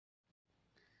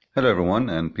Hello, everyone,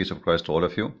 and peace of Christ to all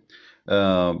of you.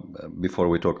 Uh, Before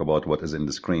we talk about what is in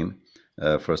the screen,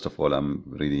 first of all, I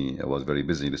was very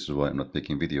busy. This is why I'm not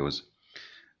making videos,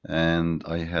 and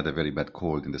I had a very bad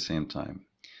cold in the same time.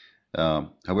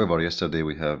 However, yesterday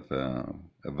we have a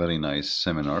very nice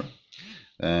seminar,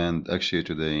 and actually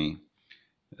today,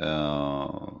 we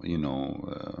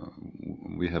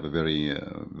have a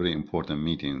very important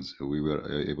meetings we were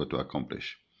able to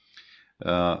accomplish.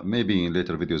 Maybe in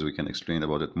later videos we can explain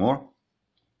about it more.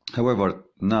 However,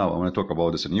 now I want to talk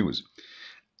about this news.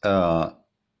 Uh,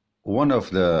 One of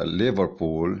the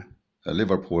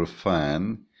Liverpool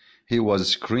fan, he was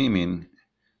screaming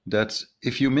that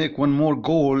if you make one more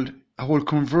goal, I will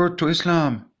convert to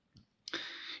Islam.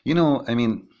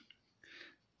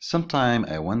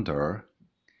 Sometimes I wonder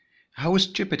how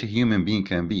stupid a human being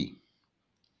can be.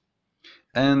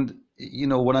 And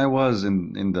when I was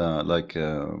in the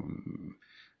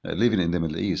living in the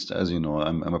Middle East, as you know,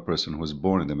 I'm a person who was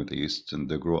born in the Middle East and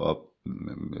grew up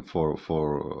for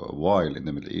a while in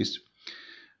the Middle East.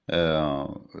 Uh,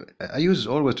 I used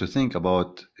always to think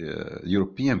about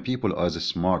European people as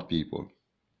smart people,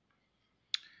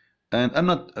 and I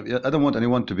don't want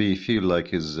anyone to be feel like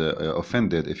he's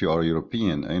offended if you are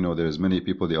European. I know there's many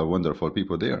people, they are wonderful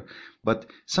people there, but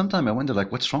sometimes I wonder,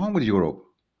 like, what's wrong with Europe?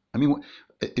 I mean,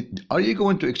 are you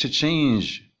going to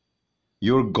exchange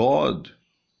your God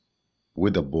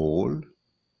with a ball?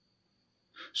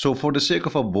 So for the sake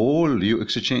of a ball, you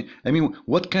exchange. I mean,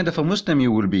 what kind of a Muslim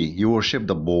you will be? You worship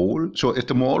the ball. So if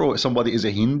tomorrow somebody is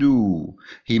a Hindu,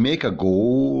 he make a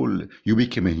goal, you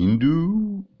become a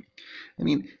Hindu. I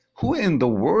mean, who in the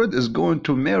world is going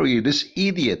to marry this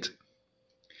idiot?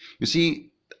 You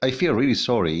see, I feel really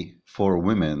sorry for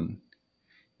women.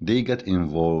 They get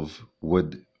involved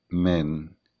with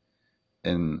men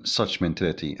in such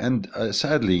mentality. And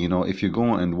sadly, if you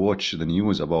go and watch the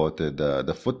news about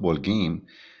the football game,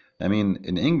 I mean,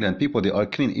 in England, people, they are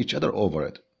killing each other over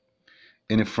it.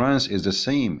 In France is the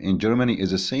same. In Germany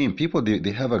is the same. People,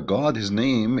 they have a god. His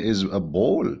name is a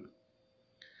ball.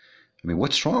 I mean,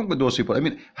 what's wrong with those people? I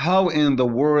mean, how in the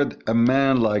world a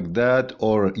man like that,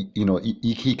 or,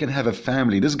 he can have a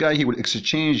family? This guy, he will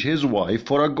exchange his wife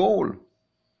for a goal.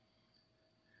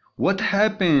 What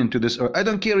happened to this? I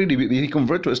don't care really if he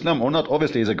convert to Islam or not.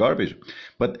 Obviously, he's a garbage.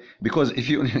 But because if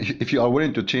you if you are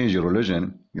willing to change your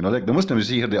religion, like the Muslims,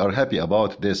 you see here, they are happy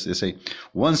about this. They say,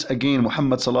 once again,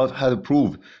 Mohamed Salah had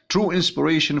proved true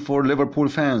inspiration for Liverpool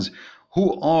fans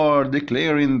who are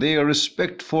declaring their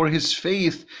respect for his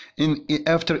faith in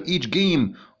after each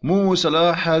game. Mo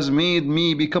Salah has made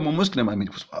me become a Muslim. I mean,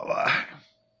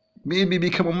 maybe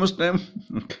become a Muslim.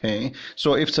 Okay,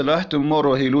 so if Salah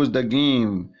tomorrow he lose the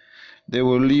game, they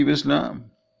will leave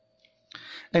Islam.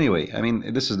 Anyway, I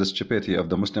mean, this is the stupidity of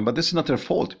the Muslim, but this is not their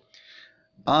fault.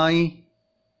 I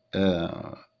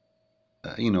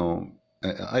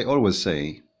always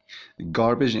say,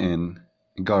 garbage in,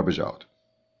 garbage out.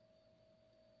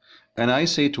 And I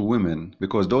say to women,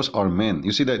 because those are men.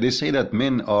 You see that they say that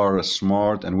men are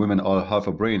smart and women are half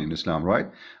a brain in Islam, right?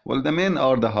 Well, the men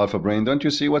are the half a brain. Don't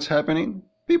you see what's happening?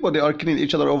 People, they are killing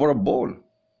each other over a ball.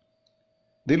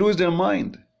 They lose their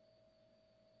mind.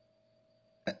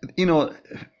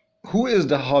 Who is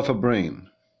the half a brain?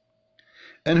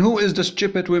 And who is the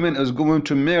stupid woman is going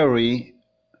to marry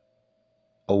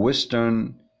a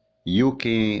Western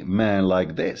UK man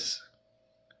like this?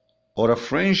 Or a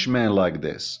French man like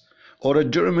this? Or a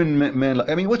German man like,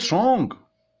 I mean, what's wrong?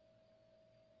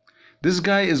 This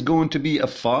guy is going to be a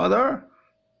father?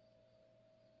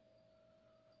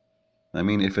 I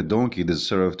mean, if a donkey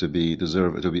deserve to be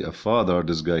a father,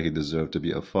 this guy, he deserved to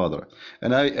be a father.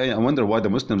 And I wonder why the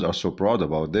Muslims are so proud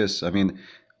about this. I mean,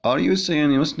 are you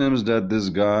saying, Muslims, that this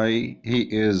guy, he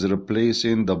is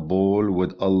replacing the bull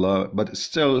with Allah, but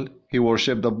still he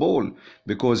worship the bull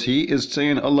because he is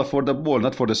saying Allah for the bull,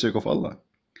 not for the sake of Allah?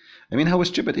 I mean, how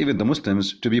stupid even the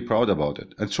Muslims to be proud about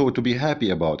it and so to be happy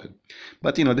about it.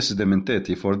 But this is the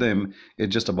mentality for them.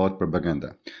 It's just about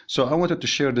propaganda. So I wanted to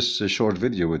share this short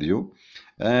video with you.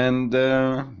 And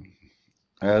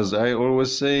as I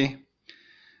always say,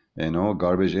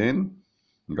 garbage in,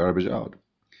 garbage out.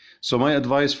 So my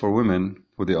advice for women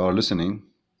who they are listening,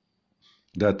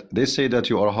 that they say that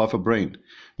you are half a brain.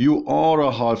 You are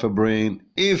a half a brain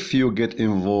if you get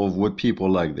involved with people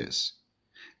like this.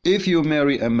 If you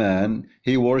marry a man,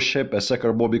 he worship a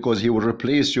soccer ball because he will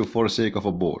replace you for the sake of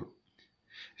a ball.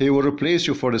 He will replace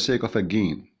you for the sake of a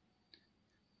game.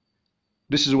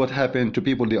 This is what happened to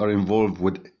people. They are involved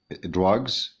with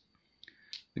drugs,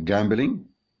 gambling,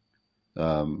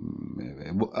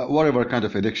 whatever kind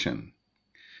of addiction.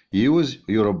 Use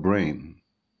your brain.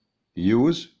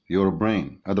 Use your brain.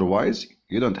 Otherwise,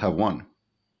 you don't have one.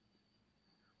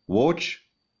 Watch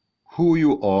who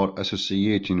you are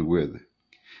associating with.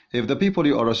 If the people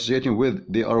you are associating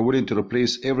with, they are willing to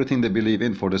replace everything they believe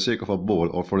in for the sake of a ball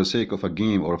or for the sake of a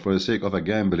game or for the sake of a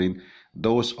gambling,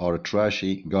 those are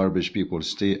trashy, garbage people.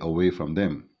 Stay away from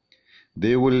them.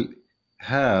 They will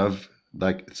have,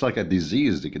 like, it's like a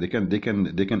disease. They can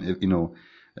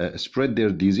spread their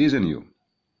disease in you.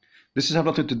 This has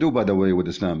nothing to do, by the way, with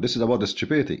Islam. This is about the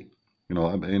stupidity.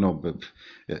 To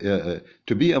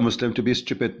be a Muslim, to be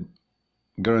stupid,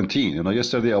 guaranteed.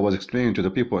 Yesterday I was explaining to the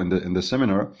people in the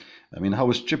seminar,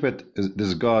 how stupid is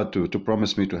this God to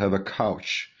promise me to have a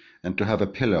couch and to have a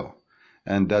pillow,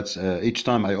 and that's each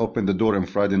time I open the door on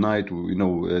Friday night,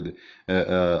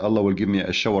 Allah will give me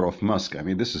a shower of musk.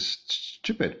 This is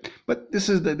stupid. But this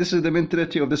is the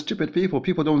mentality of the stupid people.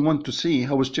 People don't want to see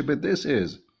how stupid this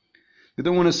is. They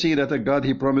don't want to see that a God,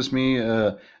 he promised me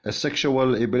a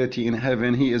sexual ability in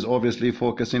heaven. He is obviously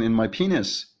focusing in my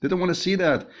penis. They don't want to see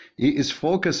that. He is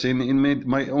focusing in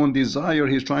my own desire.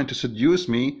 He's trying to seduce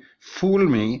me, fool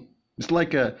me. It's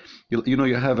like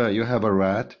you have a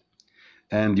rat,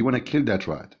 and you want to kill that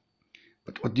rat.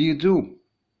 But what do?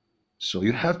 So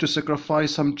you have to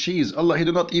sacrifice some cheese. Allah, he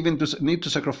do not even need to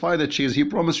sacrifice the cheese. He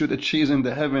promised you the cheese in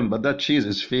the heaven, but that cheese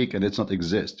is fake and it's not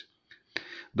exist.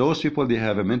 Those people, they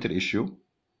have a mental issue.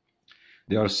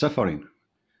 They are suffering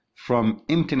from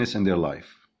emptiness in their life.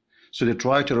 So they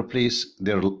try to replace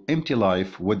their empty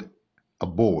life with a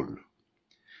ball.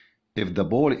 If the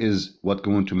ball is what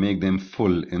going to make them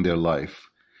full in their life,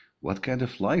 what kind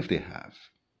of life they have?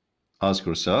 Ask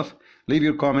yourself. Leave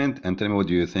your comment and tell me what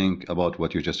do you think about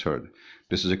what you just heard.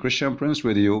 This is a Christian Prince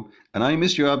with you, and I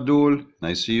miss you, Abdul, and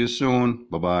I see you soon.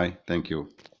 Bye-bye. Thank you.